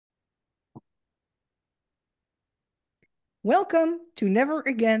Welcome to Never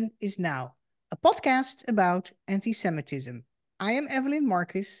Again is Now, a podcast about anti-Semitism. I am Evelyn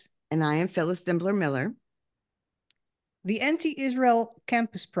Marcus. And I am Phyllis Dimbler Miller. The anti-Israel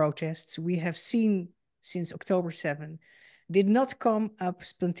campus protests we have seen since October 7 did not come up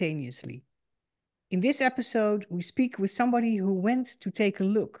spontaneously. In this episode, we speak with somebody who went to take a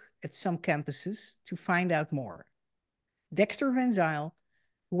look at some campuses to find out more. Dexter Van Zyl,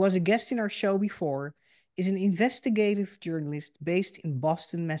 who was a guest in our show before, is an investigative journalist based in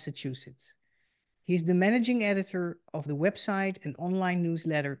Boston, Massachusetts. He is the managing editor of the website and online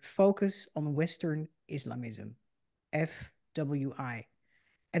newsletter Focus on Western Islamism, FWI,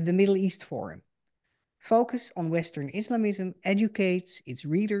 at the Middle East Forum. Focus on Western Islamism educates its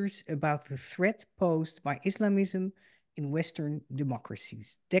readers about the threat posed by Islamism in Western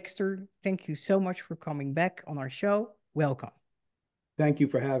democracies. Dexter, thank you so much for coming back on our show. Welcome. Thank you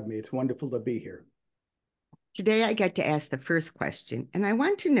for having me. It's wonderful to be here. Today, I get to ask the first question, and I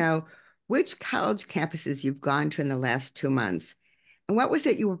want to know which college campuses you've gone to in the last 2 months, and what was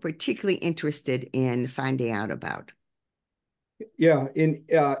it you were particularly interested in finding out about? Yeah, in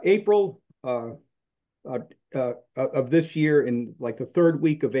April of this year, in like the third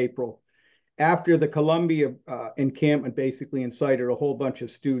week of April, after the Columbia encampment basically incited a whole bunch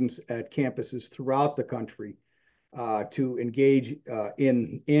of students at campuses throughout the country to engage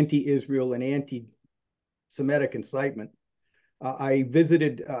in anti-Israel and anti-Semitic incitement. I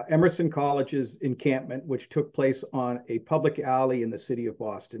visited Emerson College's encampment, which took place on a public alley in the city of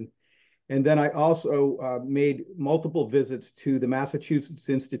Boston. And then I also made multiple visits to the Massachusetts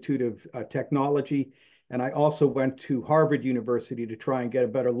Institute of Technology. And I also went to Harvard University to try and get a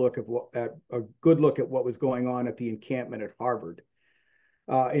better look at a good look at what was going on at the encampment at Harvard.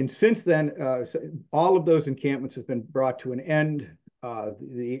 And since then, all of those encampments have been brought to an end.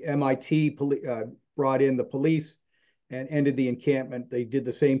 The MIT brought in the police and ended the encampment. They did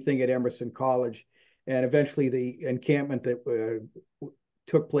the same thing at Emerson College. And eventually the encampment that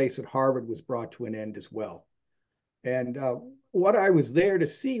took place at Harvard was brought to an end as well. And what I was there to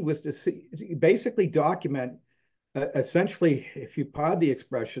see was basically document, essentially, if you pardon the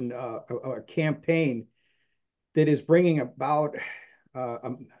expression, a campaign that is bringing about,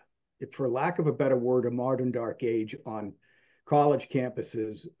 for lack of a better word, a modern dark age on college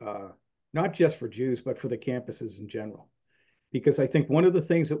campuses, not just for Jews, but for the campuses in general. Because I think one of the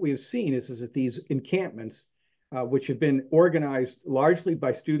things that we have seen is that these encampments, which have been organized largely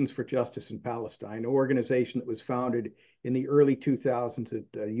by Students for Justice in Palestine, an organization that was founded in the early 2000s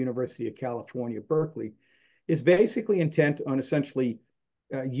at the University of California, Berkeley, is basically intent on essentially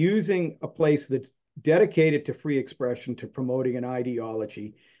using a place that's dedicated to free expression, to promoting an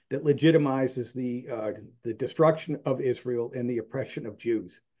ideology that legitimizes the destruction of Israel and the oppression of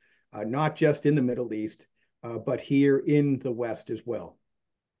Jews, not just in the Middle East, but here in the West as well.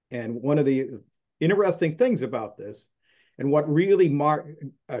 And one of the interesting things about this, and what really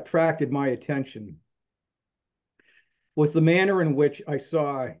attracted my attention, was the manner in which I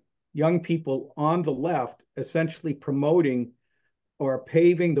saw young people on the left essentially promoting or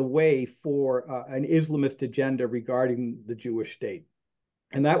paving the way for an Islamist agenda regarding the Jewish state.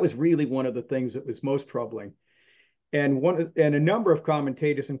 And that was really one of the things that was most troubling. And a number of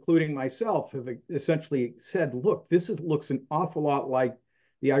commentators, including myself, have essentially said, look, looks an awful lot like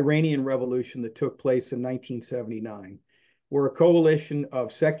the Iranian Revolution that took place in 1979, where a coalition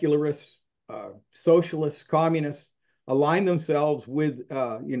of secularists, socialists, communists aligned themselves with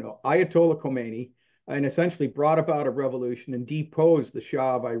Ayatollah Khomeini and essentially brought about a revolution and deposed the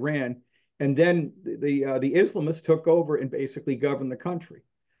Shah of Iran. And then the Islamists took over and basically governed the country.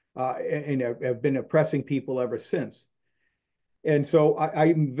 And have been oppressing people ever since. And so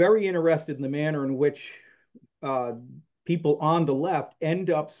I'm very interested in the manner in which people on the left end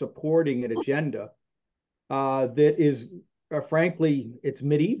up supporting an agenda that is, frankly, it's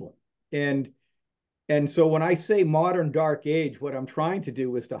medieval. And so when I say modern dark age, what I'm trying to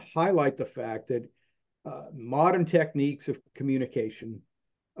do is to highlight the fact that modern techniques of communication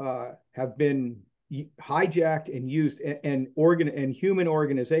have been hijacked and used, and human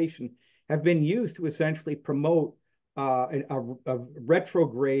organization have been used to essentially promote a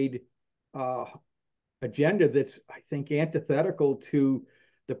retrograde agenda that's, I think, antithetical to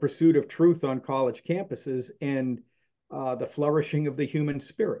the pursuit of truth on college campuses and the flourishing of the human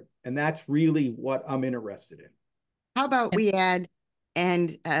spirit. And that's really what I'm interested in. How about we add, and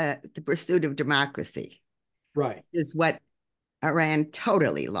the pursuit of democracy? Right. Is what Iran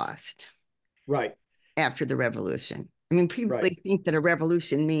totally lost. Right. After the revolution. I mean, people think that a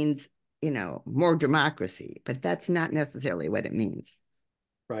revolution means, more democracy, but that's not necessarily what it means.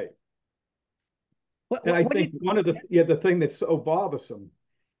 Right. And I What think did? one of the thing that's so bothersome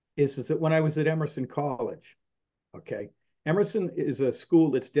is that when I was at Emerson College, okay, Emerson is a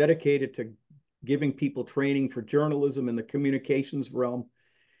school that's dedicated to giving people training for journalism in the communications realm.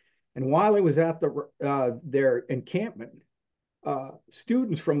 And while I was at their encampment,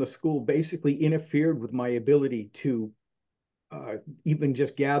 students from the school basically interfered with my ability to even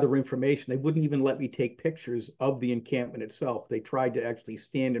just gather information. They wouldn't even let me take pictures of the encampment itself. They tried to actually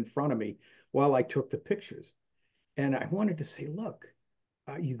stand in front of me while I took the pictures. And I wanted to say, look,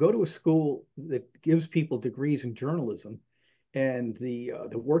 you go to a school that gives people degrees in journalism, and the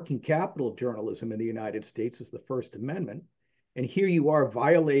working capital of journalism in the United States is the First Amendment. And here you are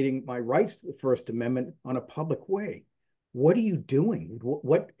violating my rights to the First Amendment on a public way. What are you doing?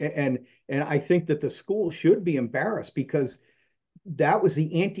 And I think that the school should be embarrassed because that was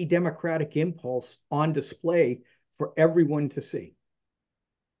the anti-democratic impulse on display for everyone to see.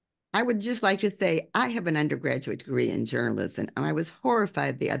 I would just like to say I have an undergraduate degree in journalism, and I was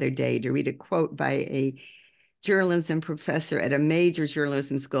horrified the other day to read a quote by a journalism professor at a major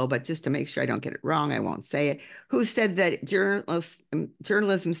journalism school, but just to make sure I don't get it wrong, I won't say it, who said that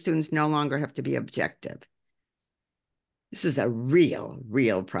journalism students no longer have to be objective. This is a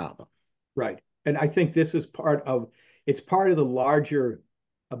real problem. Right. And I think this is it's part of the larger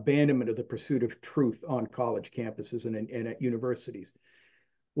abandonment of the pursuit of truth on college campuses and at universities.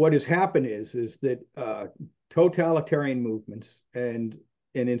 What has happened is that totalitarian movements and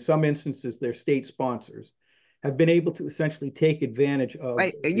in some instances their state sponsors have been able to essentially take advantage of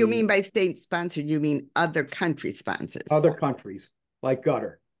Wait, you mean by state sponsored, you mean other country sponsors? other countries like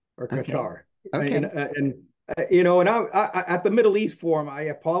Qatar or Okay. Qatar. Okay. And at the Middle East Forum, I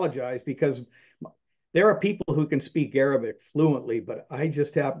apologize because there are people who can speak Arabic fluently, but I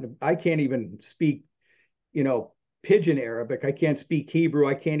can't even speak, Pidgin Arabic. I can't speak Hebrew.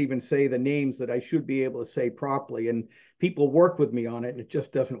 I can't even say the names that I should be able to say properly. And people work with me on it, and it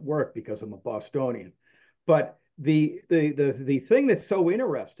just doesn't work because I'm a Bostonian. But the thing that's so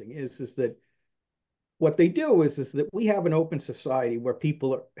interesting is that what they do is that we have an open society where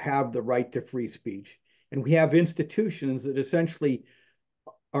people have the right to free speech, and we have institutions that essentially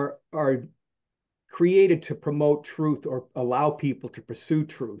are created to promote truth or allow people to pursue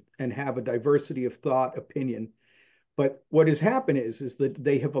truth and have a diversity of thought, opinion. But what has happened is that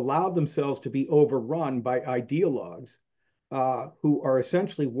they have allowed themselves to be overrun by ideologues who are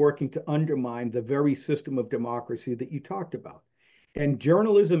essentially working to undermine the very system of democracy that you talked about. And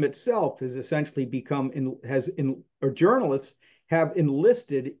journalism itself has essentially or journalists have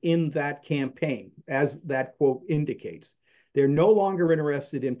enlisted in that campaign, as that quote indicates. They're no longer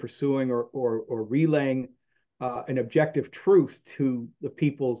interested in pursuing or relaying an objective truth to the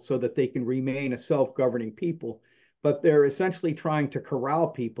people so that they can remain a self-governing people, but they're essentially trying to corral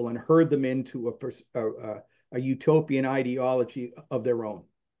people and herd them into a utopian ideology of their own.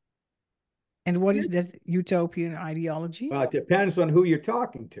 And what is that utopian ideology? It depends on who you're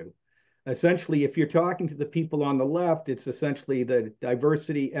talking to. Essentially, if you're talking to the people on the left, it's essentially the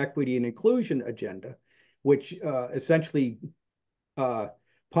diversity, equity, and inclusion agenda, which essentially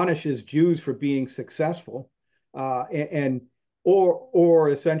punishes Jews for being successful, or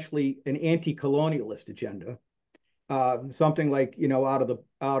essentially an anti-colonialist agenda, something like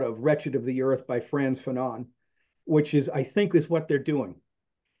out of Wretched of the Earth by Frantz Fanon, which I think is what they're doing.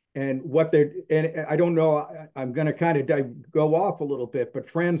 And I don't know, I'm going to kind of go off a little bit, but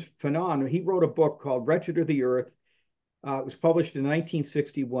Frantz Fanon, he wrote a book called Wretched of the Earth. It was published in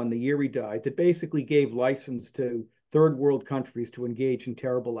 1961, the year he died, that basically gave license to third world countries to engage in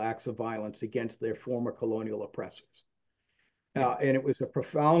terrible acts of violence against their former colonial oppressors. And it was a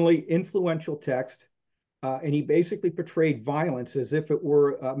profoundly influential text. And he basically portrayed violence as if it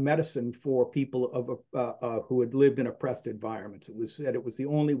were medicine for people who had lived in oppressed environments. It was said it was the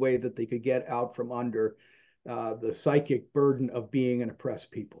only way that they could get out from under the psychic burden of being an oppressed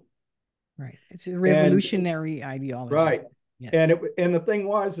people. Right. It's a revolutionary ideology. Right. Yes. And the thing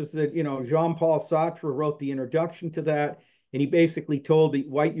is that, Jean-Paul Sartre wrote the introduction to that, and he basically told the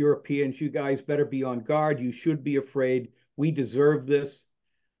white Europeans, you guys better be on guard. You should be afraid. We deserve this.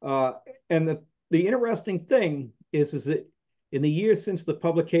 And the interesting thing is that in the years since the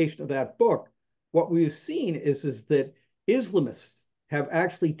publication of that book, what we've seen is that Islamists have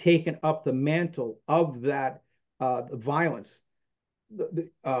actually taken up the mantle of that violence,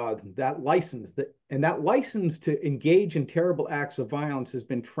 that license, and that license to engage in terrible acts of violence has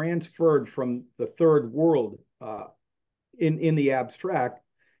been transferred from the third world in the abstract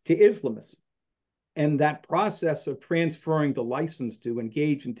to Islamists. And that process of transferring the license to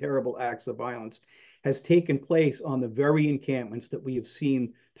engage in terrible acts of violence has taken place on the very encampments that we have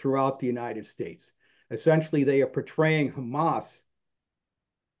seen throughout the United States. Essentially, they are portraying Hamas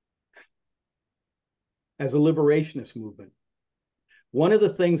as a liberationist movement. One of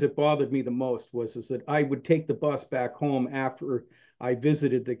the things that bothered me the most was that I would take the bus back home after I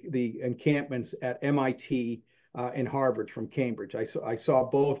visited the encampments at MIT and Harvard from Cambridge. I saw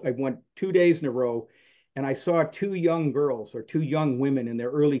both. I went 2 days in a row, and I saw two young girls or two young women in their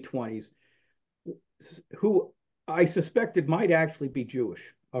early 20s who I suspected might actually be Jewish.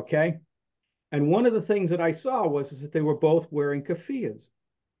 Okay. And one of the things that I saw was that they were both wearing keffiyehs.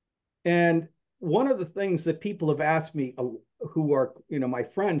 And one of the things that people have asked me, who are, my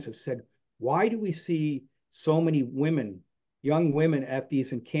friends have said, why do we see so many women, young women at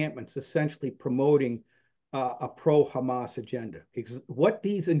these encampments essentially promoting a pro-Hamas agenda? Because what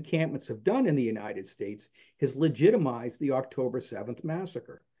these encampments have done in the United States has legitimized the October 7th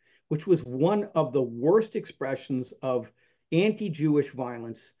massacre, which was one of the worst expressions of anti-Jewish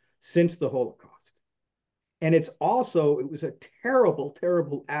violence since the Holocaust. And it was a terrible,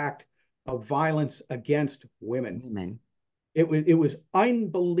 terrible act of violence against women. Amen. It was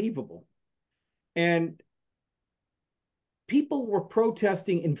unbelievable. And people were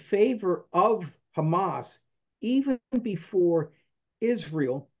protesting in favor of Hamas even before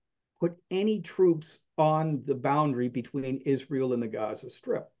Israel put any troops on the boundary between Israel and the Gaza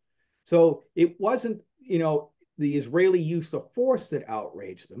Strip. So it wasn't, the Israeli use of force that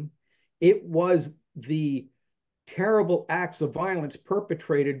outraged them. It was the terrible acts of violence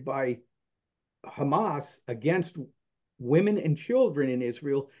perpetrated by Hamas against women and children in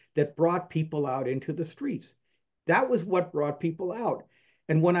Israel that brought people out into the streets. That was what brought people out.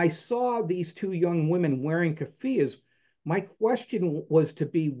 And when I saw these two young women wearing keffiyehs, my question was to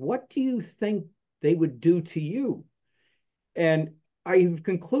be, what do you think they would do to you? And I've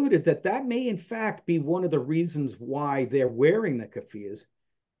concluded that that may in fact be one of the reasons why they're wearing the keffiyehs.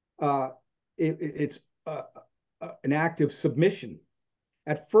 It's an act of submission.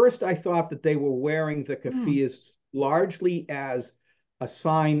 At first, I thought that they were wearing the keffiyehs largely as a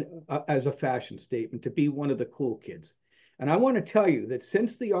sign, as a fashion statement, to be one of the cool kids. And I want to tell you that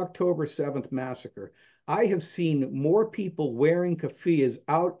since the October 7th massacre, I have seen more people wearing keffiyehs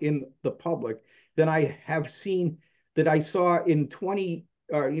out in the public than I have seen, that I saw in 17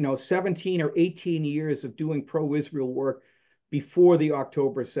 or 18 years of doing pro-Israel work before the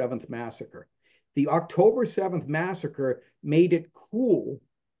October 7th massacre. The October 7th massacre made it cool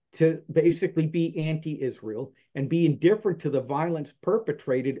to basically be anti-Israel and be indifferent to the violence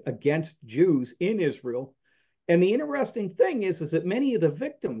perpetrated against Jews in Israel. And the interesting thing is that many of the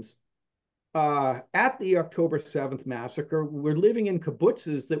victims at the October 7th massacre were living in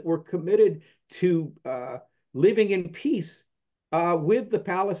kibbutzes that were committed to living in peace with the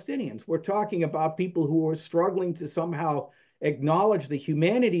Palestinians. We're talking about people who were struggling to somehow acknowledge the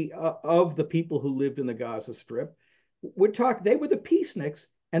humanity of the people who lived in the Gaza Strip. They were the peaceniks,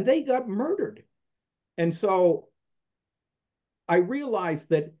 and they got murdered. And so I realized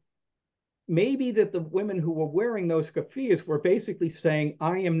that maybe that the women who were wearing those keffiyehs were basically saying,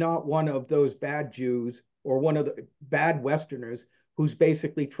 I am not one of those bad Jews or one of the bad Westerners who's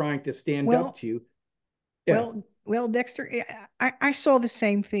basically trying to stand up to you. Yeah. Well, Dexter, I saw the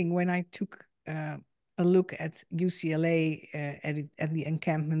same thing when I took a look at UCLA at the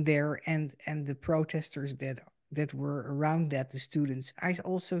encampment there and the protesters that were around that, the students. I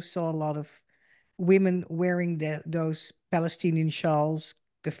also saw a lot of women wearing those Palestinian shawls,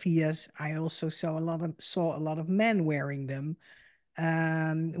 keffiyehs. I also saw a lot of men wearing them.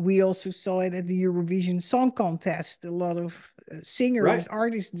 We also saw it at the Eurovision Song Contest. A lot of singers, right,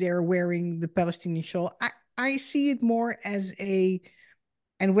 artists there wearing the Palestinian shawl. I see it more as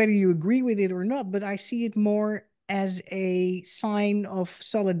and whether you agree with it or not, but I see it more as a sign of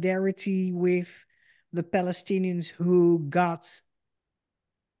solidarity with the Palestinians who got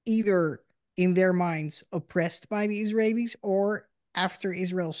either in their minds oppressed by the Israelis, or after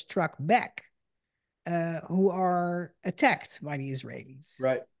Israel struck back, who are attacked by the Israelis.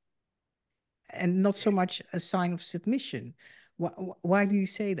 Right. And not so much a sign of submission. Why do you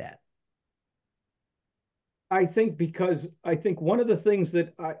say that? I think one of the things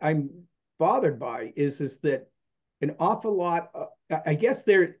that I'm bothered by is that an awful lot, I guess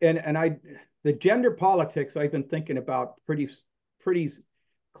the gender politics I've been thinking about pretty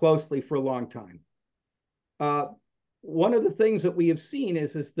closely for a long time. One of the things that we have seen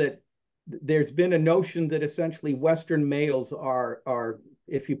is that there's been a notion that essentially Western males are,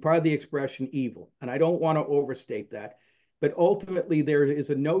 if you pardon the expression, evil. And I don't want to overstate that, but ultimately there is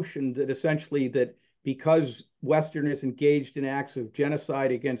a notion that essentially that because Westerners engaged in acts of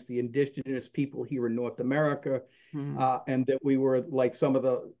genocide against the indigenous people here in North America, and that we were like some of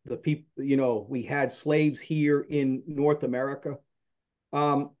the people, we had slaves here in North America.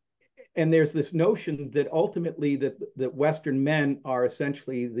 And there's this notion that ultimately that Western men are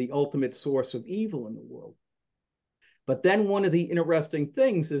essentially the ultimate source of evil in the world. But then one of the interesting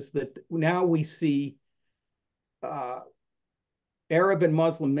things is that now we see Arab and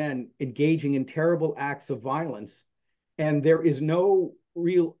Muslim men engaging in terrible acts of violence, and there is no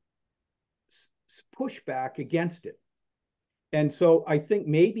real pushback against it. And so I think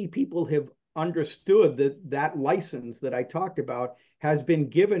maybe people have understood that license that I talked about has been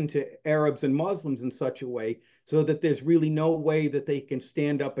given to Arabs and Muslims in such a way so that there's really no way that they can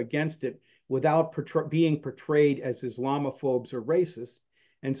stand up against it without being portrayed as Islamophobes or racists.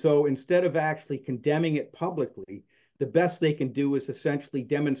 And so instead of actually condemning it publicly, the best they can do is essentially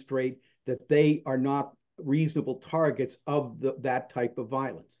demonstrate that they are not reasonable targets of that type of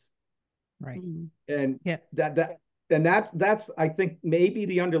violence. Right. And yeah, that's I think maybe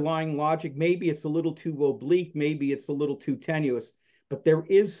the underlying logic. Maybe it's a little too oblique, maybe it's a little too tenuous, but there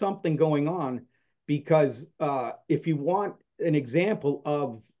is something going on, because if you want an example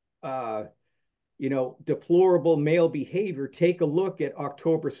of deplorable male behavior, take a look at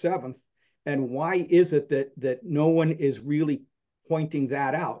October 7th, and why is it that no one is really pointing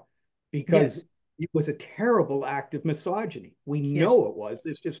that out? Because it was a terrible act of misogyny. We know it was.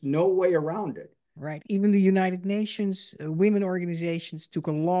 There's just no way around it. Right. Even the United Nations women organizations took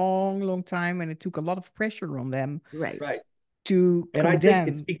a long time, and it took a lot of pressure on them. Right. To and condemn. I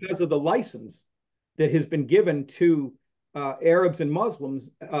think it's because of the license that has been given to Arabs and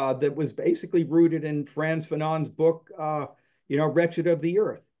Muslims that was basically rooted in Frantz Fanon's book, Wretched of the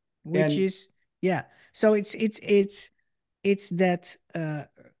Earth. Which is, yeah. So it's that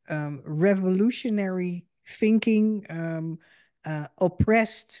revolutionary thinking,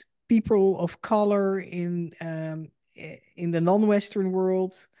 oppressed people of color in the non-Western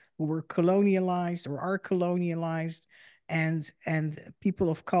world who were colonialized or are colonialized, and people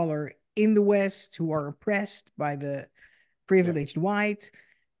of color in the West who are oppressed by the privileged white,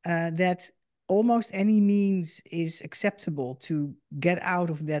 that almost any means is acceptable to get out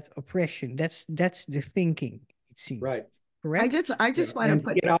of that oppression. That's the thinking, it seems. Right. Correct? I just want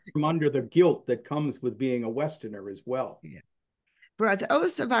to get out from under the guilt that comes with being a Westerner as well. Yeah. For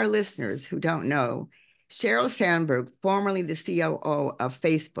those of our listeners who don't know, Sheryl Sandberg, formerly the COO of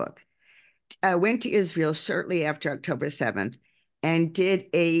Facebook, went to Israel shortly after October 7th and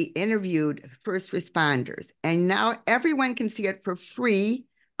interviewed first responders. And now everyone can see it for free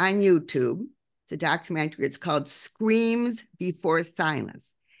on YouTube. It's a documentary. It's called Screams Before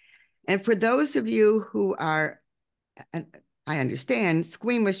Silence. And for those of you who are, I understand,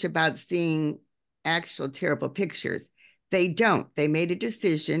 squeamish about seeing actual terrible pictures, they don't. They made a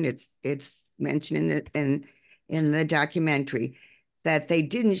decision. It's mentioned in the documentary that they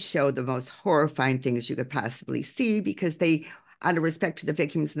didn't show the most horrifying things you could possibly see, because they, out of respect to the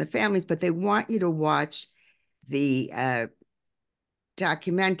victims and the families, but they want you to watch the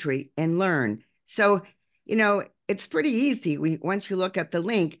documentary and learn. So, it's pretty easy. Once you look up the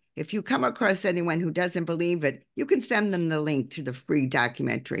link, if you come across anyone who doesn't believe it, you can send them the link to the free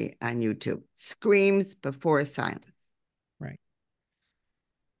documentary on YouTube, Screams Before Silence. Right.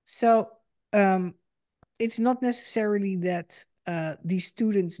 So it's not necessarily that these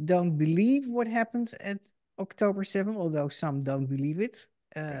students don't believe what happened at October 7th, although some don't believe it.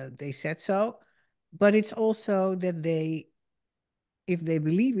 They said so. But it's also that if they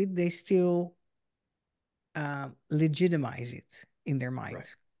believe it, they still legitimize it in their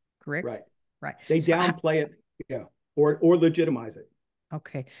minds. Correct? Right. They downplay it, yeah, or legitimize it.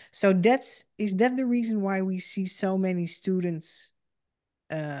 Okay. So is that the reason why we see so many students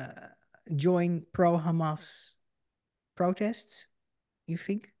join pro-Hamas protests, you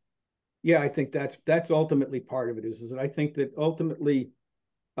think? Yeah, I think that's ultimately part of it, is that I think that ultimately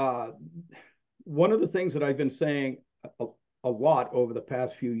one of the things that I've been saying a lot over the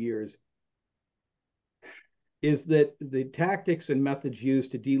past few years is that the tactics and methods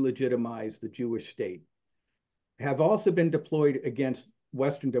used to delegitimize the Jewish state have also been deployed against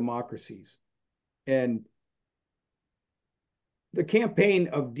Western democracies. And the campaign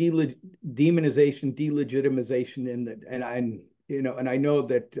of demonization, delegitimization, and I know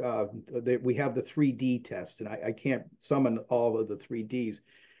that that we have the 3D test, and I can't summon all of the 3Ds,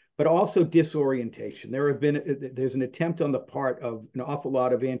 but also disorientation. There's an attempt on the part of an awful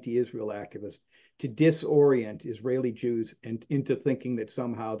lot of anti-Israel activists to disorient Israeli Jews and into thinking that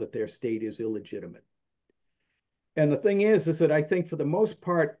somehow that their state is illegitimate. And the thing is that I think for the most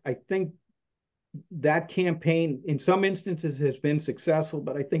part, I think that campaign in some instances has been successful,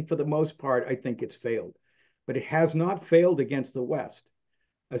 but I think for the most part, I think it's failed. but it has not failed against the West.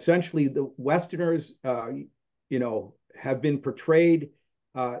 Essentially, the Westerners, have been portrayed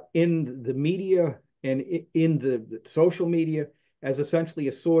in the media and in the social media as essentially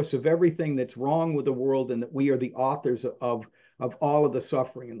a source of everything that's wrong with the world, and that we are the authors of all of the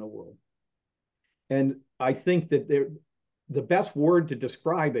suffering in the world. And I think that the best word to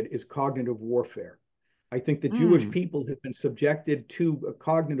describe it is cognitive warfare. I think the Jewish people have been subjected to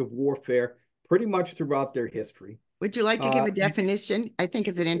cognitive warfare pretty much throughout their history. Would you like to give a definition? I think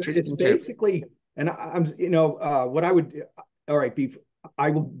it's an interesting term. Basically, and what I would, all right, I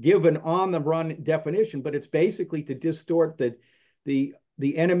will give an on-the-run definition, but it's basically to distort the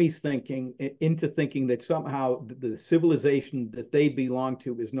enemy's thinking into thinking that somehow the civilization that they belong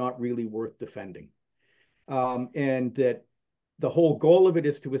to is not really worth defending. And that the whole goal of it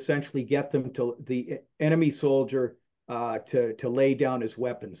is to essentially get them to the enemy soldier to lay down his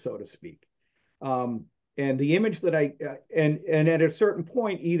weapons, so to speak. And the image that and at a certain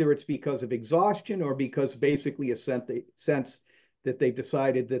point, either it's because of exhaustion or because basically a sense that they've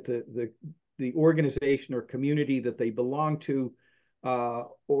decided that the organization or community that they belong to,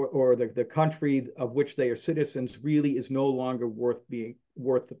 or the country of which they are citizens, really is no longer worth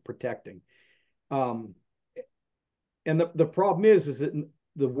protecting. And the problem is that in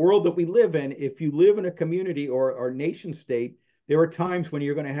the world that we live in, if you live in a community or nation state, there are times when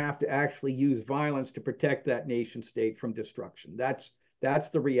you're going to have to actually use violence to protect that nation state from destruction. That's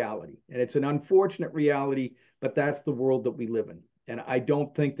the reality. And it's an unfortunate reality, but that's the world that we live in. And I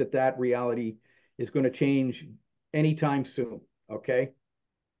don't think that reality is going to change anytime soon. Okay.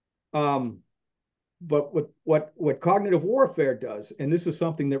 But what cognitive warfare does, and this is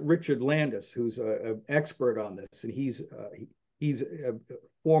something that Richard Landis, who's an expert on this, and he's a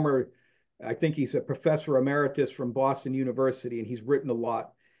former, I think he's a professor emeritus from Boston University, and he's written a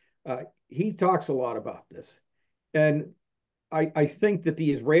lot. He talks a lot about this. And I think that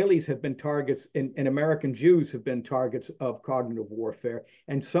the Israelis have been targets, and American Jews have been targets of cognitive warfare.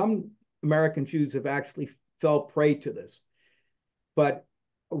 And some American Jews have actually fell prey to this. But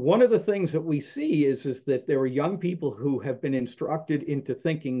one of the things that we see is that there are young people who have been instructed into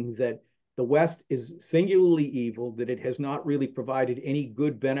thinking that the West is singularly evil, that it has not really provided any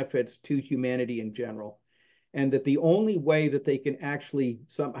good benefits to humanity in general, and that the only way that they can actually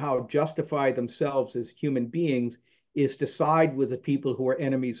somehow justify themselves as human beings is to side with the people who are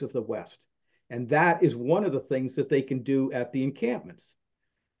enemies of the West. And that is one of the things that they can do at the encampments.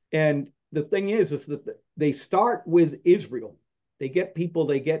 And the thing is that they start with Israel. They get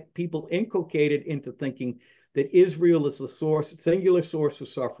people inculcated into thinking that Israel is the singular source of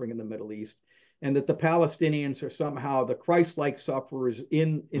suffering in the Middle East, and that the Palestinians are somehow the Christ-like sufferers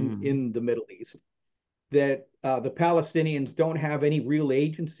in the Middle East. That the Palestinians don't have any real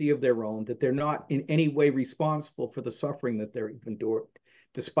agency of their own, that they're not in any way responsible for the suffering that they've endured,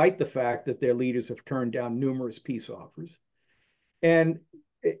 despite the fact that their leaders have turned down numerous peace offers. And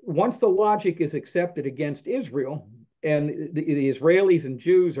once the logic is accepted against Israel, and the Israelis and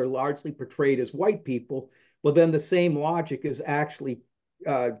Jews are largely portrayed as white people, well, then the same logic is actually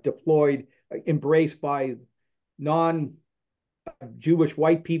embraced by non-Jewish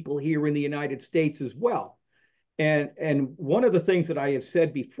white people here in the United States as well. And one of the things that I have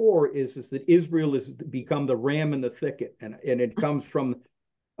said before is that Israel has become the ram in the thicket, and it comes from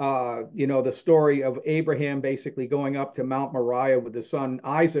the story of Abraham basically going up to Mount Moriah with his son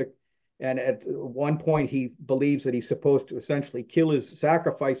Isaac. And at one point, he believes that he's supposed to essentially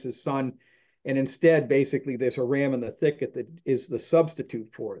sacrifice his son. And instead, basically, there's a ram in the thicket that is the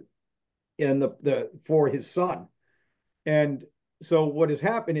substitute for it, and for his son. And so what has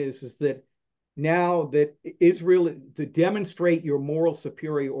happened is that now that Israel, to demonstrate your moral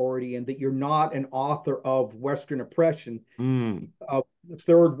superiority and that you're not an author of Western oppression of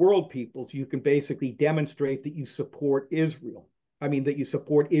third world peoples, you can basically demonstrate that you support Israel. I mean, that you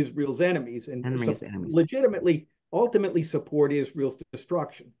support Israel's enemies and legitimately, ultimately support Israel's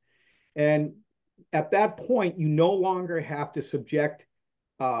destruction. And at that point, you no longer have to subject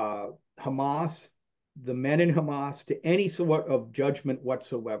Hamas, the men in Hamas, to any sort of judgment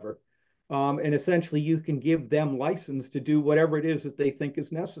whatsoever. And essentially, you can give them license to do whatever it is that they think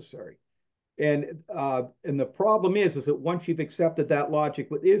is necessary. And the problem is that once you've accepted that logic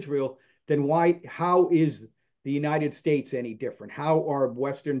with Israel, then how is the United States any different? How are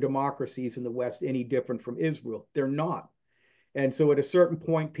Western democracies in the West any different from Israel? They're not. And so at a certain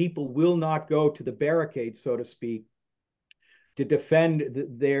point, people will not go to the barricades, so to speak, to defend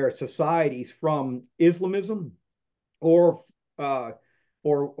their societies from Islamism or far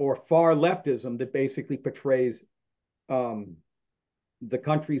leftism that basically portrays the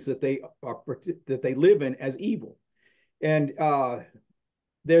countries that they live in as evil. And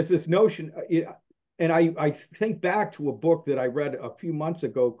there's this notion, and I think back to a book that I read a few months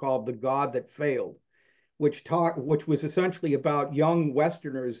ago called The God That Failed, which was essentially about young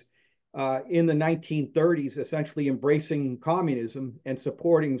Westerners in the 1930s, essentially embracing communism and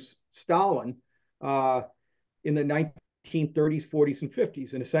supporting Stalin in the 1930s, 40s, and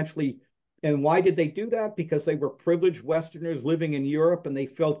 50s. And essentially, and why did they do that? Because they were privileged Westerners living in Europe, and they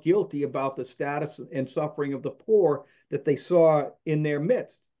felt guilty about the status and suffering of the poor that they saw in their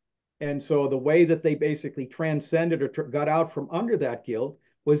midst. And so the way that they basically transcended or got out from under that guilt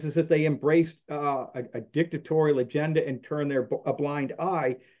was that they embraced a dictatorial agenda and turned a blind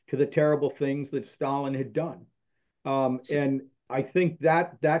eye to the terrible things that Stalin had done. And I think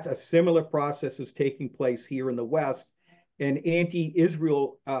that's a similar process is taking place here in the West. And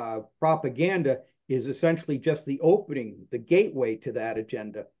anti-Israel propaganda is essentially just the opening, the gateway to that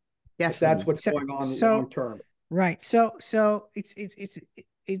agenda. Definitely. If that's what's going on long term. Right. So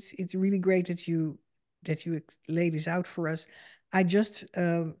it's really great that you lay this out for us. I just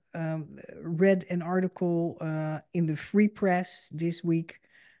read an article in the Free Press this week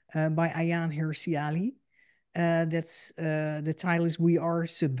by Ayaan Hirsi Ali. That's the title is "We Are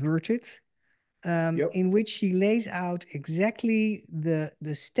Subverted," in which she lays out exactly the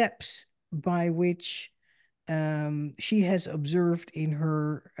steps by which she has observed in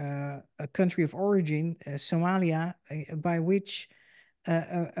her country of origin, Somalia, by which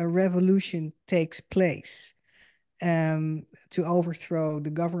a revolution takes place to overthrow the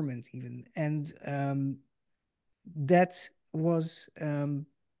government even. And that was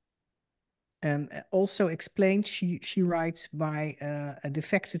also explained, she writes, by a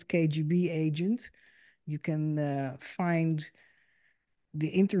defected KGB agent. You can find the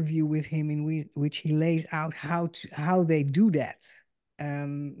interview with him in which he lays out how they do that.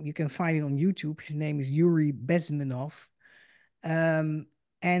 You can find it on YouTube. His name is Yuri Bezmenov. And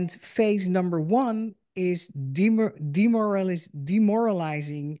phase number one is demoralizing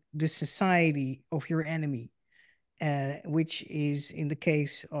the society of your enemy, which is, in the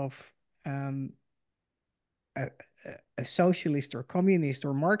case of a socialist or communist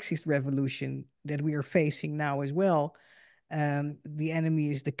or Marxist revolution that we are facing now as well, the enemy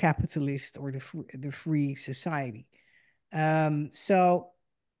is the capitalist or the free society. So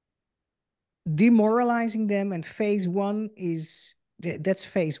demoralizing them, and phase one that's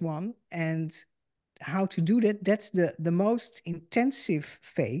phase one. And how to do that, that's the most intensive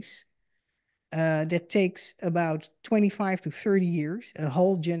phase that takes about 25 to 30 years, a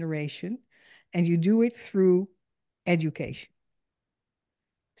whole generation, and you do it through education.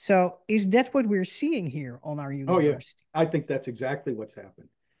 So is that what we're seeing here on our university? Oh, yeah. I think that's exactly what's happened.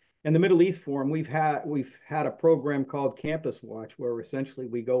 In the Middle East Forum, we've had a program called Campus Watch, where essentially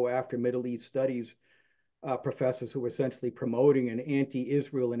we go after Middle East studies professors who are essentially promoting an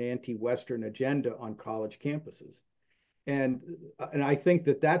anti-Israel and anti-Western agenda on college campuses. And I think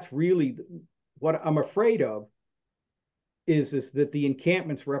that's really what I'm afraid of, is that the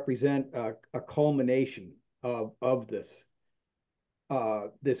encampments represent a culmination of this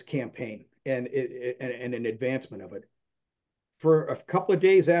campaign and an advancement of it. For a couple of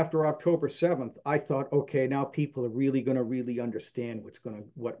days after October 7th, I thought, okay, now people are really going to really understand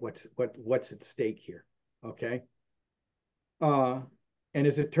what's at stake here. Okay. And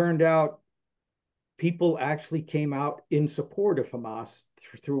as it turned out, people actually came out in support of Hamas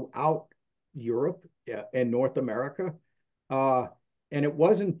throughout Europe and North America. And it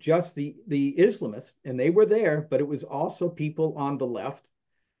wasn't just the Islamists, and they were there, but it was also people on the left.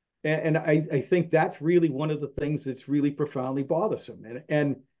 And I think that's really one of the things that's really profoundly bothersome.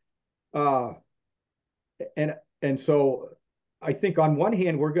 And so I think on one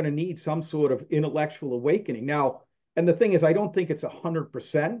hand, we're going to need some sort of intellectual awakening. Now, and the thing is, I don't think it's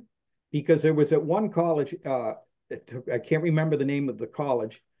 100%, because there was at one college, I can't remember the name of the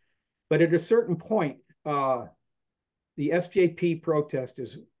college, but at a certain point, the SJP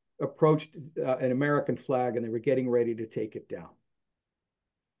protesters approached an American flag, and they were getting ready to take it down.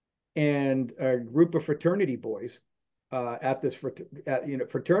 And a group of fraternity boys at this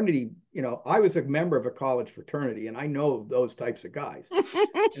fraternity, I was a member of a college fraternity, and I know those types of guys.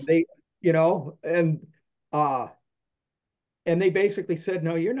 And they, and they basically said,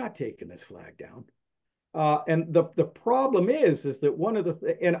 no, you're not taking this flag down. And the problem is that one of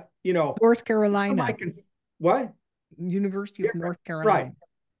the North Carolina. What? University of North Carolina. Right.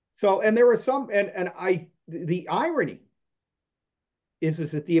 So, and there were some, and the irony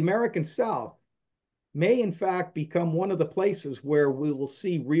is that the American South may in fact become one of the places where we will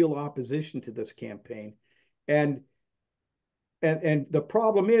see real opposition to this campaign. And and the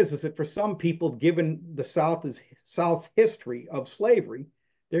problem is that for some people, given the South's history of slavery,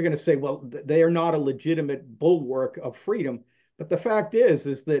 they're going to say, well, they are not a legitimate bulwark of freedom. But the fact is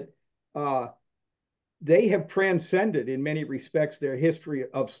that they have transcended, in many respects, their history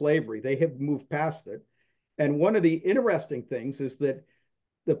of slavery. They have moved past it. And one of the interesting things is that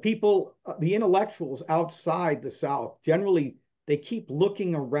the people, the intellectuals outside the South, generally, they keep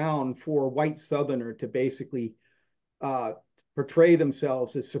looking around for a white Southerner to basically portray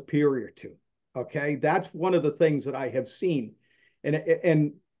themselves as superior to. Okay, that's one of the things that I have seen,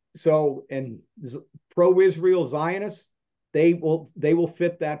 and so pro-Israel Zionists, they will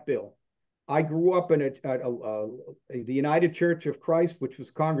fit that bill. I grew up in the United Church of Christ, which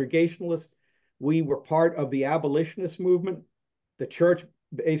was Congregationalist. We were part of the abolitionist movement. The church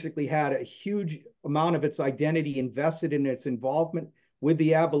basically had a huge amount of its identity invested in its involvement with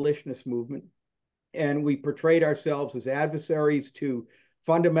the abolitionist movement. And we portrayed ourselves as adversaries to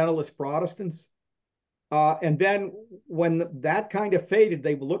fundamentalist Protestants. And then when that kind of faded,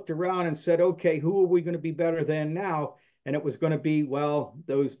 they looked around and said, okay, who are we going to be better than now? And it was going to be, well,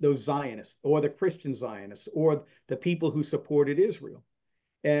 those Zionists or the Christian Zionists or the people who supported Israel.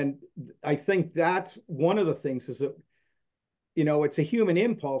 And I think that's one of the things is that, it's a human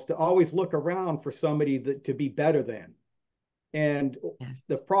impulse to always look around for somebody to be better than. And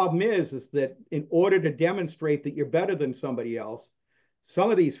the problem is that in order to demonstrate that you're better than somebody else,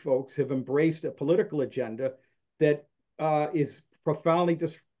 some of these folks have embraced a political agenda that is profoundly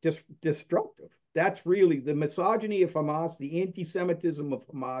destructive. That's really the misogyny of Hamas, the anti-Semitism of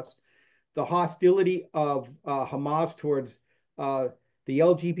Hamas, the hostility of Hamas towards the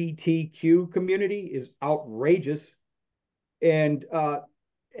LGBTQ community is outrageous, and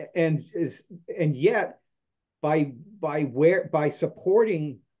yet by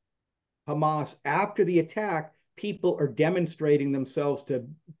supporting Hamas after the attack, people are demonstrating themselves to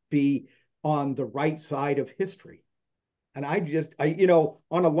be on the right side of history. And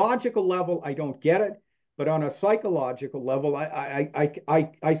on a logical level, I don't get it, but on a psychological level,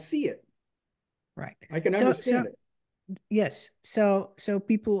 I see it. Right. I can understand it. Yes. So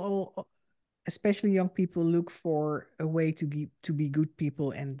people all, especially young people, look for a way to be good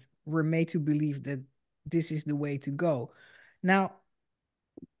people, and we're made to believe that this is the way to go. Now,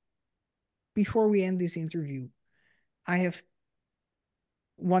 before we end this interview, I have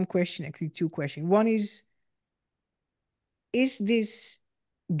one question, actually two questions. One is this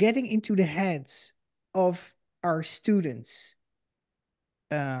getting into the heads of our students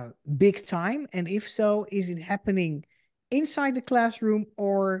big time? And if so, is it happening inside the classroom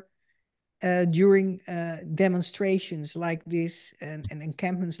or during demonstrations like this and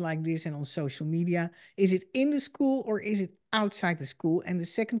encampments like this and on social media? Is it in the school or is it outside the school? And the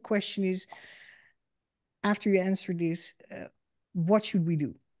second question is, after you answer this, what should we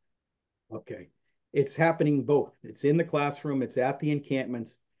do? Okay. It's happening both. It's in the classroom, it's at the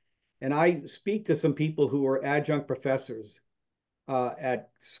encampments. And I speak to some people who are adjunct professors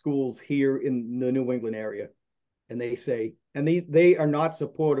at schools here in the New England area. And they say, and they are not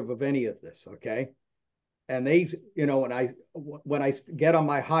supportive of any of this, okay? And they, when I get on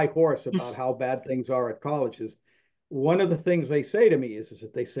my high horse about how bad things are at colleges, one of the things they say to me is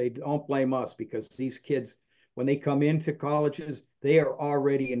that they say, don't blame us, because these kids, when they come into colleges, they are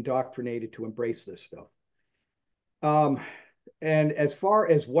already indoctrinated to embrace this stuff. And as far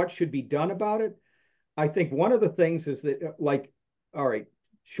as what should be done about it, I think one of the things is that, all right,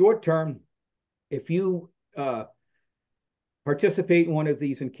 short term, if you participate in one of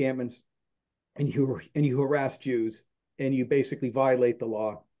these encampments and you harass Jews and you basically violate the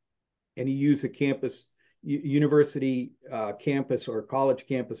law and you use a campus, university campus or college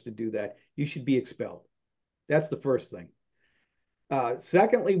campus to do that, you should be expelled. That's the first thing.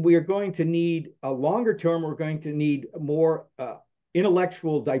 Secondly, we are going to need a longer term, we're going to need more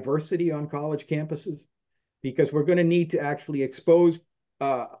intellectual diversity on college campuses, because we're going to need to actually expose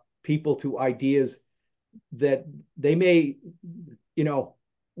people to ideas that they may,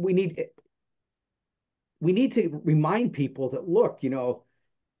 we need to remind people that, look,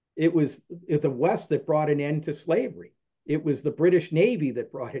 it was the West that brought an end to slavery. It was the British Navy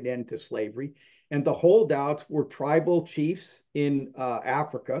that brought an end to slavery. And the holdouts were tribal chiefs in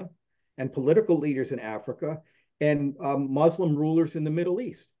Africa and political leaders in Africa and Muslim rulers in the Middle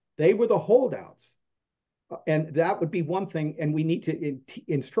East. They were the holdouts. And that would be one thing. And we need to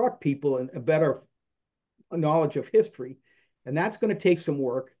instruct people in a better knowledge of history. And that's going to take some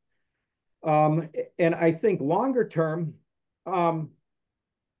work. And I think longer term, I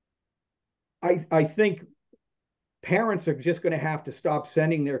think parents are just going to have to stop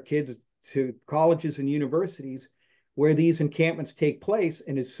sending their kids to colleges and universities where these encampments take place.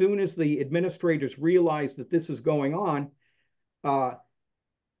 And as soon as the administrators realize that this is going on,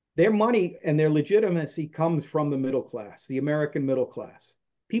 their money and their legitimacy comes from the middle class, the American middle class.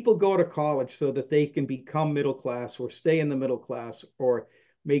 People go to college so that they can become middle class or stay in the middle class or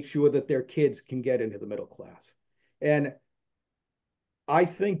make sure that their kids can get into the middle class. And I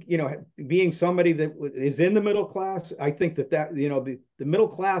think, being somebody that is in the middle class, I think that the middle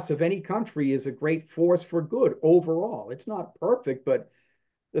class of any country is a great force for good overall. It's not perfect, but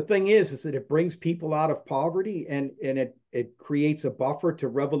the thing is that it brings people out of poverty, and it creates a buffer to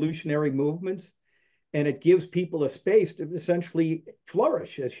revolutionary movements, and it gives people a space to essentially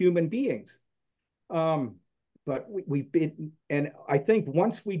flourish as human beings. But we've been, and I think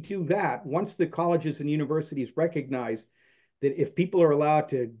once we do that, once the colleges and universities recognize that if people are allowed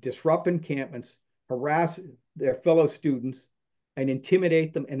to disrupt encampments, harass their fellow students, and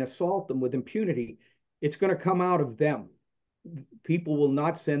intimidate them and assault them with impunity, it's going to come out of them. People will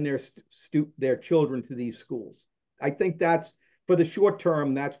not send their children to these schools. I think that's, for the short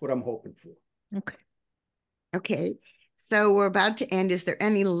term, that's what I'm hoping for. Okay. Okay. So we're about to end. Is there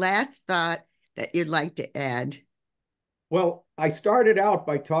any last thought that you'd like to add? Well, I started out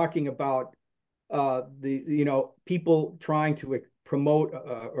by talking about people trying to promote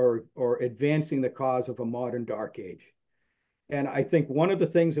or advancing the cause of a modern dark age. And I think one of the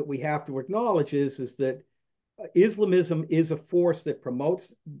things that we have to acknowledge is that Islamism is a force that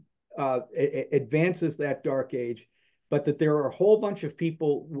promotes, advances that dark age, but that there are a whole bunch of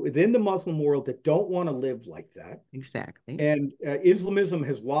people within the Muslim world that don't want to live like that. Exactly. And Islamism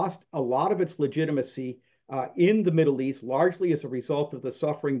has lost a lot of its legitimacy in the Middle East, largely as a result of the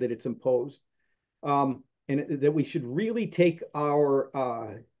suffering that it's imposed. And that we should really take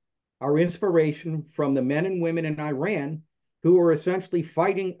our inspiration from the men and women in Iran who are essentially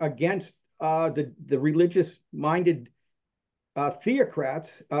fighting against the religious-minded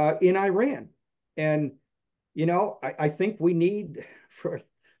theocrats in Iran. And, I think we need,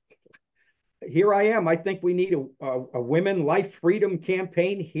 here I am, I think we need a women life freedom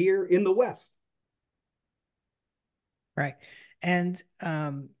campaign here in the West. Right. And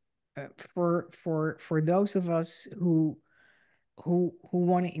for those of us who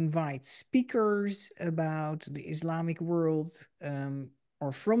want to invite speakers about the Islamic world,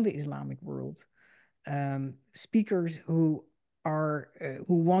 or from the Islamic world, speakers who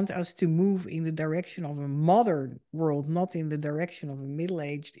want us to move in the direction of a modern world, not in the direction of a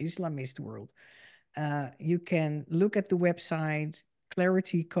middle-aged Islamist world. You can look at the website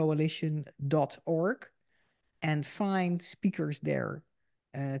claritycoalition.org and find speakers there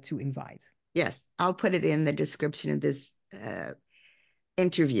to invite. Yes, I'll put it in the description of this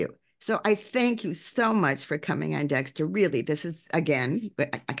interview. So I thank you so much for coming on, Dexter. Really, this is, again,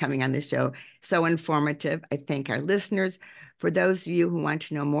 coming on the show, so informative. I thank our listeners. For those of you who want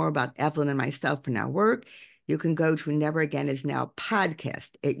to know more about Evelyn and myself and our work, you can go to Never Again Is Now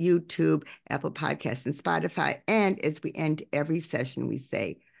podcast at YouTube, Apple Podcasts, and Spotify. And as we end every session, we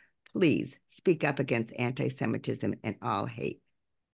say, please speak up against anti-Semitism and all hate.